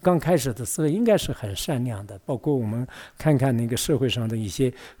刚开始的时候应该是很善良的，包括我们看看那个社会上的一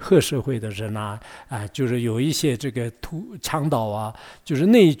些黑社会的人啊，就是有一些这个强盗啊，就是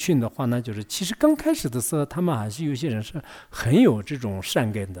那一群的话呢，就是其实刚开始的时候他们还是有些人是很有这种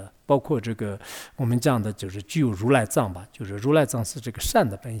善根的，包括这个我们讲的就是具有如来藏吧，就是如来藏是这个善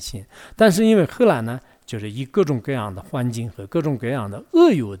的本性，但是因为后来呢就是以各种各样的环境和各种各样的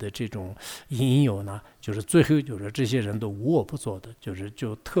恶友的这种引诱呢，就是最后就是这些人都无恶不作的，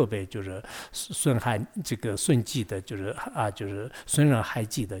就特别就是损害这个损己的，就是损人害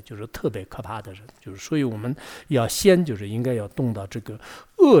己的，就是特别可怕的人。就是所以我们要先就是应该要动到这个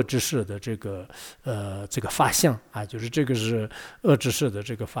恶知识的这个法相啊，就是这个是恶知识的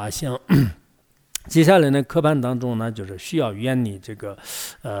这个法相。接下来呢，课本当中呢，就是需要远离这个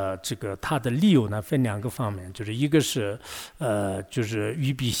它的理由呢分两个方面，就是一个是就是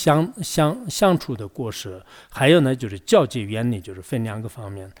与彼相处的过失，还有呢就是教戒远离，就是分两个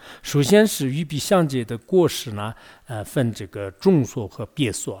方面。首先是与彼相戒的过失呢，分这个重所和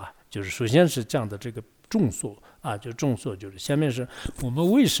别所啊，就是首先是讲的这个重所啊，就重所就是下面是我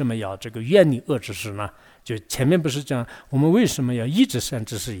们为什么要这个远离恶知识呢？就前面不是讲我们为什么要依止善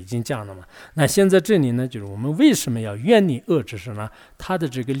知识已经讲了嘛？那现在这里呢，就是我们为什么要远离恶知识呢？它的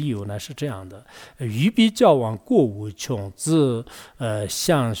这个理由呢是这样的：与彼交往过无穷，自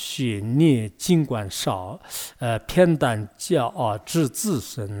相续孽尽管少，偏袒骄傲，致自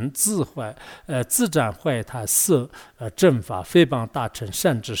身自坏，自斩坏他色正法，诽谤大乘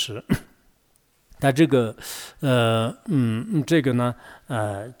善知识。它这个这个呢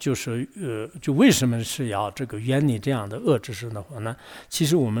就是就为什么是要这个远离这样的恶知识的话呢？其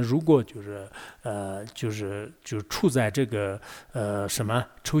实我们如果就处在这个什么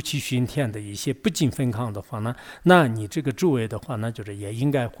臭气熏天的一些不净分康的话呢，那你这个周围的话呢，就是也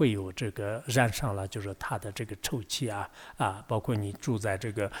应该会有这个染上了，就是它的这个臭气啊，包括你住在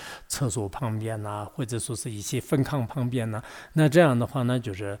这个厕所旁边呐，或者说是一些分康旁边呐，那这样的话呢，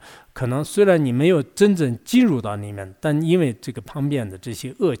就是可能虽然你没有真正进入到里面，但因为这个旁边的这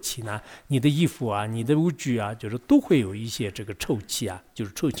些恶气呢，你的衣服啊，你的屋具啊，就是都会有一些这个臭气啊，就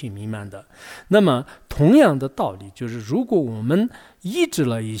是臭气弥漫的。那么同样的道理，就是如果我们抑制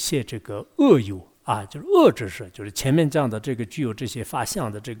了一些这个恶友啊，就是恶知识，就是前面讲的这个具有这些法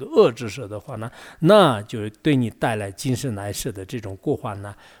相的这个恶知识的话呢，那就对你带来今生来世的这种过患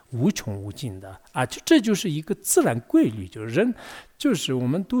呢，无穷无尽的啊，这就是一个自然规律，就是人。就是我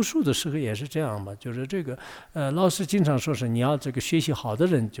们读书的时候也是这样嘛，就是这个老师经常说是你要这个学习好的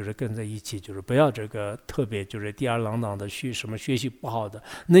人就是跟在一起，就是不要这个特别就是吊儿郎当的什么学习不好的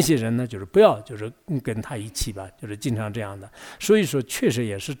那些人呢，就是不要就是跟他一起吧，就是经常这样的。所以说确实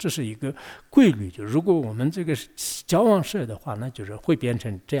也是这是一个规律，就是如果我们这个交往社的话，那就是会变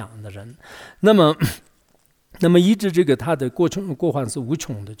成这样的人。那么一直这个它的过患是无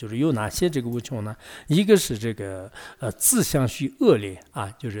穷的，就是有哪些这个无穷呢？一个是这个自相续恶劣啊，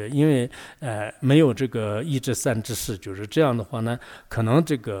就是因为没有这个一至三之事，就是这样的话呢，可能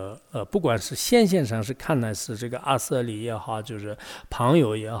这个不管是现象上是看来是这个阿瑟里也好，就是旁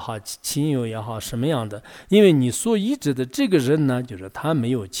友也好，亲友也好，什么样的，因为你所依止的这个人呢，就是他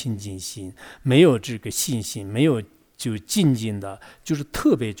没有亲近心，没有这个信心，没有。就静静的，就是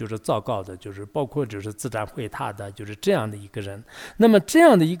特别就是糟糕的，就是包括就是自然毁他的，就是这样的一个人。那么这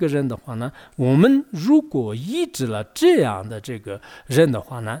样的一个人的话呢，我们如果抑制了这样的这个人的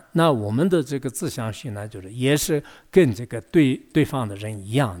话呢，那我们的这个自相续呢，就是也是跟这个对方的人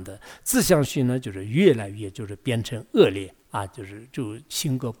一样的，自相续呢，就是越来越就是变成恶劣。啊，就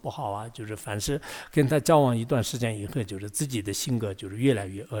性格不好啊，就是凡是跟他交往一段时间以后，就是自己的性格就是越来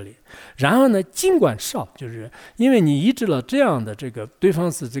越恶劣。然后呢，尽管少，就是因为你抑制了这样的这个对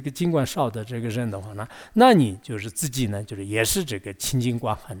方是这个尽管少的这个人的话呢，那你就是自己呢，就是也是这个清净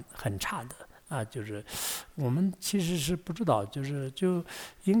观很差的。啊，就是我们其实是不知道，就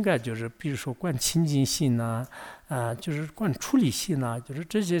应该就是比如说观清净心呐，就是观处理心呐，就是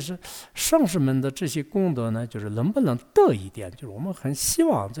这些是上师们的这些功德呢，就是能不能得一点？就是我们很希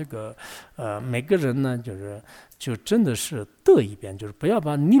望这个每个人呢，就真的是得一遍，就是不要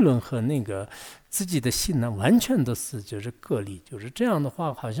把理论和那个自己的心呢完全的是就是个例，就是这样的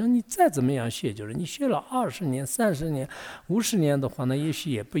话，好像你再怎么样学，就是你学了20年、30年、50年的话呢，也许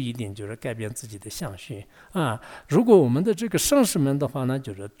也不一定就是改变自己的相续啊。如果我们的这个上师们的话呢，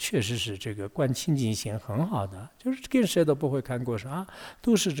就是确实是这个观清净心很好的，就是跟谁都不会看过说啊，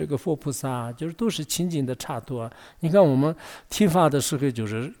都是这个佛菩萨，就是都是清净的刹土啊。你看我们听法的时候，就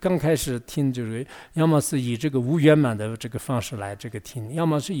是刚开始听，就是要么是以这个无圆满的这个方式来这个听，要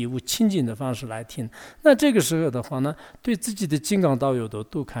么是以无清净的方式来听。那这个时候的话呢，对自己的金刚道友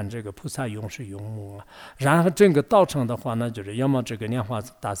都看这个菩萨永世永母啊。然后整个道场的话呢，就是要么这个莲花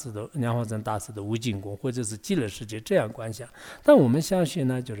增大师的无尽功，或者是极乐世界这样观想。但我们相信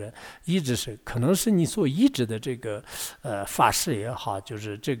呢，就是一直是可能是你所依止的这个法师也好，就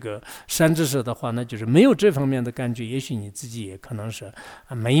是这个善知识的话呢，就是没有这方面的感觉，也许你自己也可能是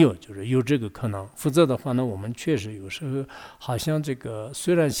没有，就是有这个可能。否则的话呢，我们确实有时候好像这个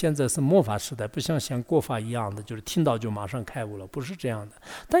虽然现在是末法时代，不像国法一样的，就是听到就马上开悟了，不是这样的。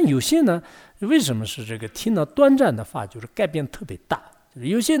但有些呢，为什么是这个听到短暂的法，就是改变特别大？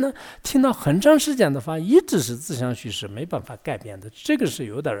有些呢，听到很长时间的法，一直是自相续是没办法改变的，这个是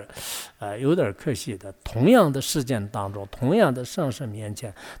有点可惜的。同样的事件当中，同样的上师面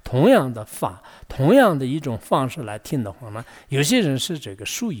前，同样的法，同样的一种方式来听的话呢，有些人是这个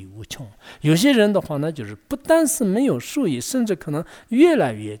受益无穷，有些人的话呢，就是不单是没有受益，甚至可能越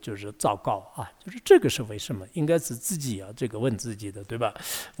来越就是糟糕啊，就是这个是为什么？应该是自己要这个问自己的，对吧？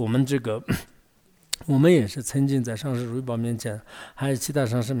我们也是曾经在上师如意宝面前，还有其他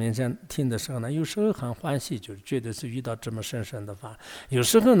上师面前听的时候呢，有时候很欢喜，就是觉得是遇到这么深深的法；有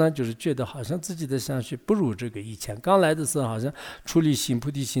时候呢，就是觉得好像自己的相续不如这个以前刚来的时候，好像出离心、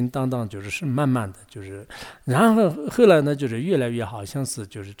菩提心当就是慢慢的，就是然后后来呢，就是越来越好像是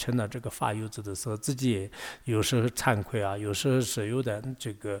就是成了这个法友子的时候，自己也有时候惭愧啊，有时候是有点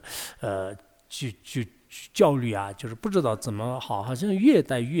这个焦虑啊，就是不知道怎么好，好像越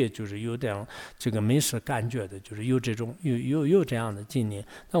带越就是有点这个没什感觉的，就是有这种有这样的经历。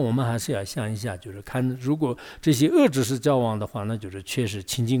但我们还是要想一下，就是看如果这些恶知识交往的话，那就是确实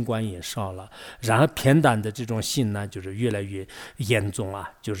清净观也少了，然后偏袒的这种心呢，就是越来越严重啊，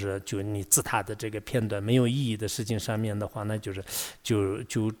就你自他的这个片段没有意义的事情上面的话，那就是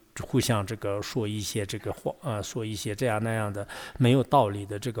就互相这个说一些这个话说一些这样那样的没有道理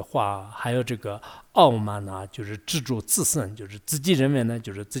的这个话，还有这个傲慢啊，就是执着自胜，就是自己认为呢，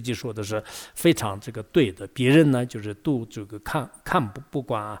就是自己说的是非常这个对的，别人呢就是都这个看不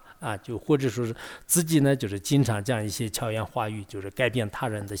惯啊，就或者说是自己呢就是经常讲一些巧言化语，就是改变他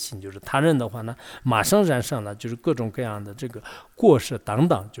人的心，就是他人的话呢马上染上了就是各种各样的这个过失等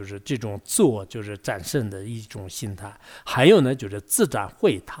等，就是这种自我就是战胜的一种心态。还有呢就是自斩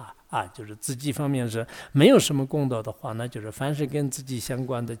毁他啊，就是自己方面是没有什么功德的话呢，就是凡是跟自己相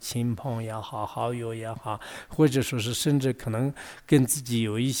关的亲朋也好，好友也好，或者说是甚至可能跟自己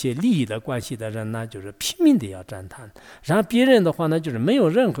有一些利益的关系的人呢，就是拼命的要赞叹。然后别人的话呢，就是没有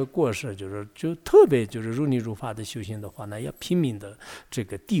任何过失，就特别就是如理如法的修行的话呢，要拼命的这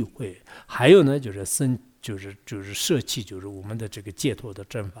个诋毁。还有呢，就是就是舍弃，就是我们的这个解脱的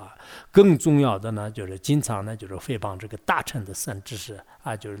正法。更重要的呢，就是经常呢，就是诽谤这个大乘的善知识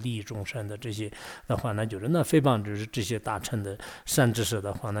啊，就是利益众生的这些的话呢，就是那诽谤就是这些大乘的善知识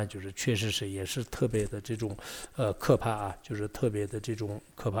的话呢，就是确实是也是特别的这种可怕啊，就是特别的这种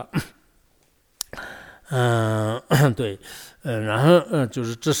可怕。对，然后就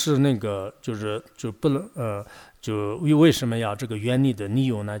是这是那个就不能就为什么要这个远离的理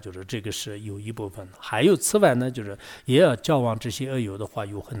由呢？就是这个是有一部分，还有此外呢，就是也要交往这些恶友的话，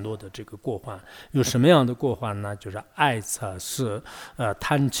有很多的这个过患。有什么样的过患呢？就是爱测是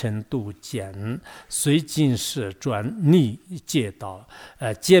贪嗔妒见，随境事转逆戒道，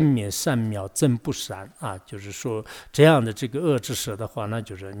见灭善妙增不善啊，就是说这样的这个恶知识的话呢，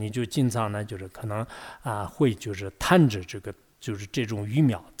就是你就经常呢，就是可能会就是贪着这个。就是这种欲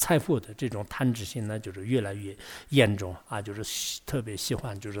妙财富的这种贪执心呢，就是越来越严重啊，就是特别喜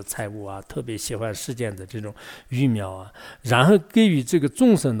欢就是财物啊，特别喜欢世间的这种欲妙啊，然后给予这个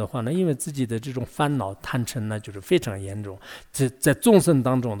众生的话呢，因为自己的这种烦恼贪嗔呢，就是非常严重，在众生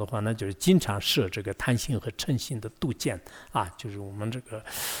当中的话呢，就是经常设这个贪心和嗔心的妒见啊，就是我们这个。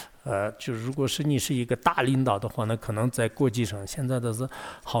就是如果是你是一个大领导的话呢，可能在国际上，现在的是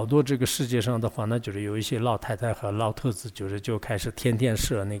好多这个世界上的话呢，就是有一些老太太和老头子，就开始天天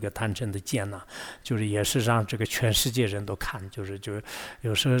射那个贪嗔的箭呐，就是也是让这个全世界人都看，就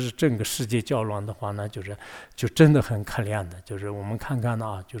有时候是整个世界较乱的话呢，就真的很可怜的，就是我们看看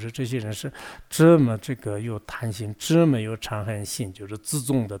啊，就是这些人是这么这个有贪心，这么有嗔恨心，就是自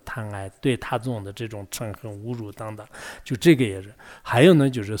重的贪爱，对他众的这种嗔恨侮辱等等，就这个也是。还有呢，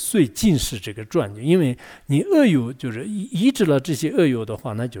就是随境事这个转，因为你恶友就是依止了这些恶友的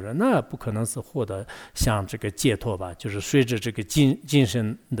话，那就是那不可能是获得像这个解脱吧，就是随着这个精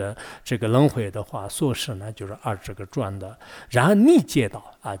神的这个轮回的话，所使呢就是这个转的，然后逆界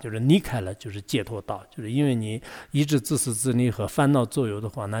道啊，就是离开了就是解脱道，就是因为你依止自私自利和烦恼作用的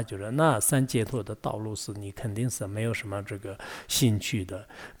话，那就是那三解脱的道路是你肯定是没有什么这个兴趣的。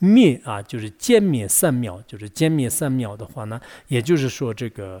灭啊，就是歼灭三妙，就是歼灭三妙的话呢，也就是说这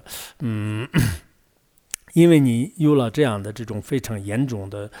个因为你有了这样的这种非常严重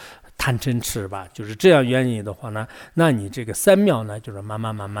的贪嗔痴吧，就是这样原因的话呢，那你这个三妙呢，就是慢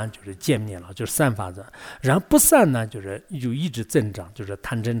慢就是歼灭了，就是散发着，然后不散呢，就一直增长，就是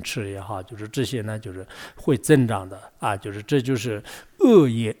贪嗔痴也好，就是这些呢，就是会增长的啊，就是这就是恶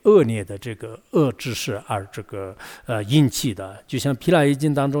劣的这个恶知识而这个引起的，就像《毗拉耶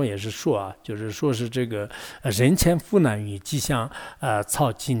经》当中也是说啊，就是说是这个人前富难语，即像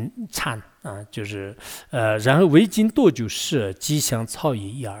草金蝉。就是然后为今多久是吉祥草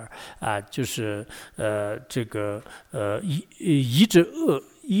以一耳啊，就是这个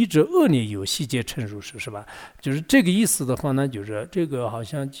依着恶劣有细节陈述是吧？就是这个意思的话呢，就是这个好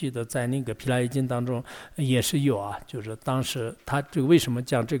像记得在那个《毗拉耶经》当中也是有啊，就是当时他这个为什么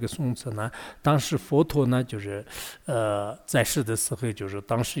讲这个颂词呢？当时佛陀呢，就是在世的时候，就是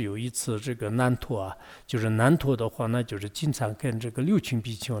当时有一次这个难陀啊，就是难陀的话呢，就是经常跟这个六群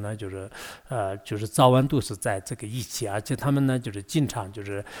比丘呢，就是早晚都是在这个一起，而且他们呢，就是经常就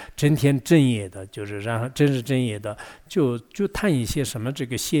是整天整夜的，就是然后真是整夜的，就谈一些什么这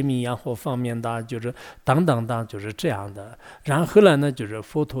个邪密养活方面的，就是等，就是这样的。然后后来呢，就是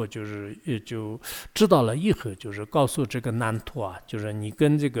佛陀就知道了以后，就是告诉这个难陀啊，就是你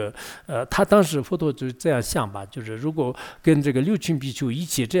跟这个他当时佛陀就是这样想吧，就是如果跟这个六群比丘一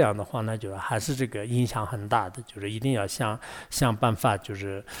起这样的话呢，就是还是这个影响很大的，就是一定要想办法，就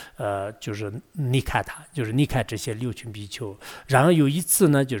是离开他，就是离开这些六群比丘。然后有一次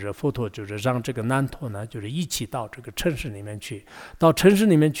呢，就是佛陀就是让这个难陀呢，就是一起到这个城市里面去。到城市市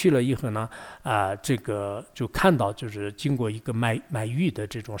里面去了以后呢，这个就看到就是经过一个卖玉的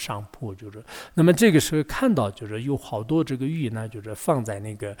这种商铺，就是那么这个时候看到就是有好多这个玉呢，就是放在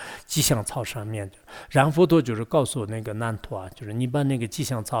那个吉祥草上面，然后佛陀就是告诉那个难陀就是你把那个吉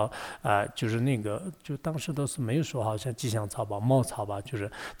祥草就是那个就当时都是没有说好像吉祥草吧茂草吧，就是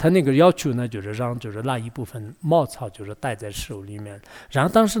他那个要求呢，就是让就是那一部分茂草就是戴在手里面，然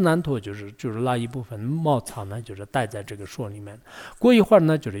后当时难陀就是那一部分茂草呢，就是戴在这个树里面。过一会儿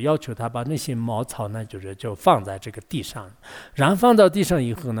呢，就是要求他把那些茅草呢，就放在这个地上，然后放到地上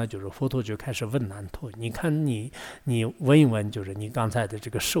以后呢，就是佛陀就开始问难陀，你看你闻一闻，就是你刚才的这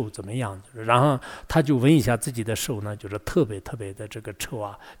个手怎么样？就是然后他就闻一下自己的手呢，就是特别的这个臭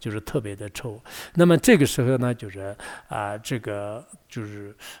就是特别的臭。那么这个时候呢，就是这个就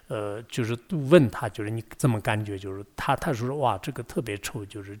是问他，就是你怎么感觉？就是他说哇，这个特别臭，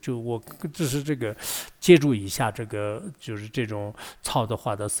就我只是这个接触一下这个就是这种草的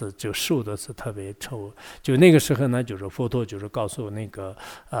话的是就受的是特别臭。就那个时候呢，就是佛陀就是告诉那个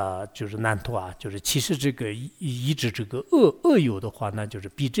就是难陀就是其实这个医治这个恶友的话呢，就是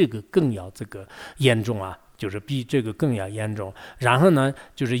比这个更要这个严重就是比这个更要严重。然后呢，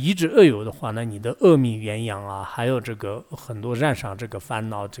就是医治恶友的话呢，你的恶命鸳鸯还有这个很多染上这个烦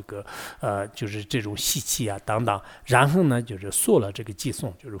恼，这个就是这种习气等等。然后呢，就是说了这个寄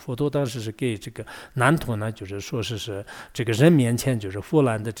送，就是佛陀当时是给这个难陀呢，就是说是这个人面前就是佛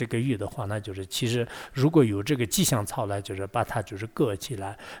兰的这个玉的话呢，就是其实如果有这个吉祥草来，就是把它就是割起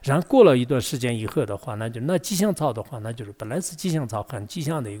来，然后过了一段时间以后的话呢，就那吉祥草的话呢，就是本来是吉祥草很吉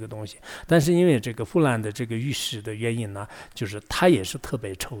祥的一个东西，但是因为这个佛兰的这个玉石的原因呢，就是它也是特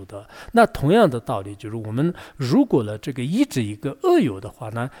别臭的。那同样的道理，就是我们如果了这个医治一个恶友的话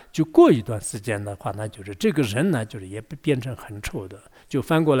呢，就过一段时间的话呢，就是这个人呢，就是也变成很臭的。就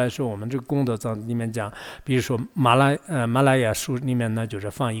翻过来说，我们这个功德藏里面讲，比如说马来亚树里面呢，就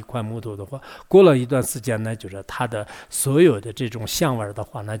是放一块木头的话，过了一段时间呢，就是它的所有的这种香味的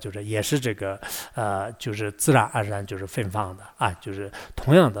话呢，就是也是这个就是自然而然就是芬芳的就是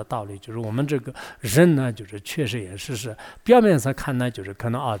同样的道理，就是我们这个人呢，就是确实也是表面上看呢，就是可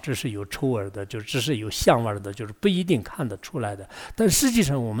能这是有臭味的，就只是有香味的，就是不一定看得出来的，但实际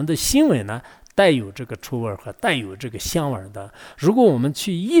上我们的行为呢，带有这个臭味和带有这个香味的，如果我们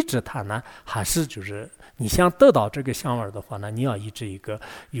去抑制它呢，还是就是你想得到这个香味的话呢，你要抑制一个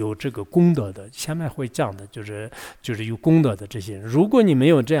有这个功德的，下面会讲的就是有功德的这些人。如果你没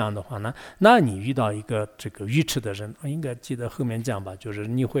有这样的话呢，那你遇到一个这个愚痴的人，应该记得后面讲吧，就是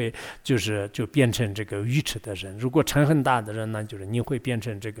你会就变成这个愚痴的人。如果嗔恨大的人呢，就是你会变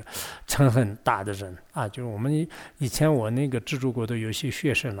成这个嗔恨大的人就是我们以前我那个资助过的有些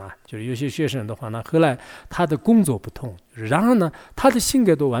学生就是有些学生的话呢，后来他的工作不同，然后呢他的性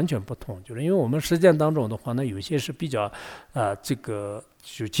格都完全不同，就是因为我们实践当中的话呢，有些是比较这个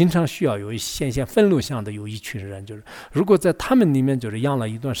就经常需要有显现愤怒相的有一群人，就是如果在他们里面就是养了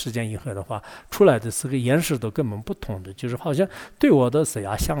一段时间以后的话，出来的是个眼神都根本不同的，就是好像对我的谁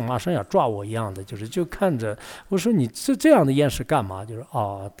像马上要抓我一样的，就看着我说你这样的眼神干嘛？就是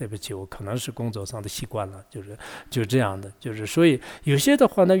对不起，我可能是工作上的习惯了，就这样的，就是所以有些的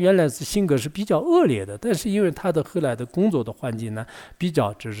话呢，原来是性格是比较恶劣的，但是因为他的后来的工作的环境呢，比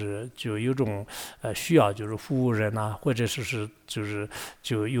较就有种需要就是服务人或者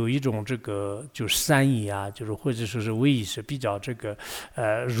就有一种这个就是善意就是或者说是威仪是比较这个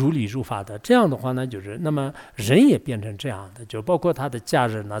如理如法的，这样的话呢，就是那么人也变成这样的，就包括他的家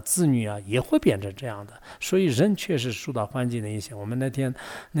人子女也会变成这样的，所以人确实受到环境的影响。我们那天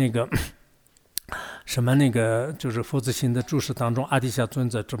那个什么那个就是佛子行的注释当中，阿底夏尊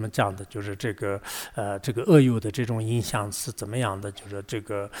者这么讲的，就是这个恶友的这种影响是怎么样的？就是这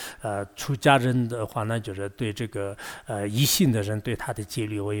个出家人的话呢，就是对这个疑信的人对他的戒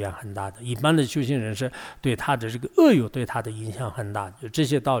律威严很大的，一般的修行人是对他的这个恶友对他的影响很大。就这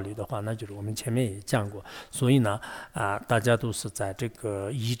些道理的话呢，就是我们前面也讲过，所以呢大家都是在这个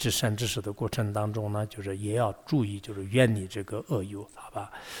依止善知识的过程当中呢，就是也要注意，就是远离这个恶友，好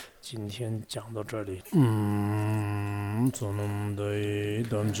吧？今天讲到这里。尊对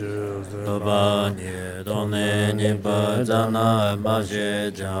等知多巴尼多内尼巴扎那巴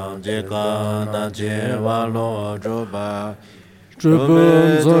谢将杰卡那杰瓦罗周巴诸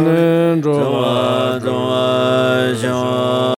本尊念周阿周阿修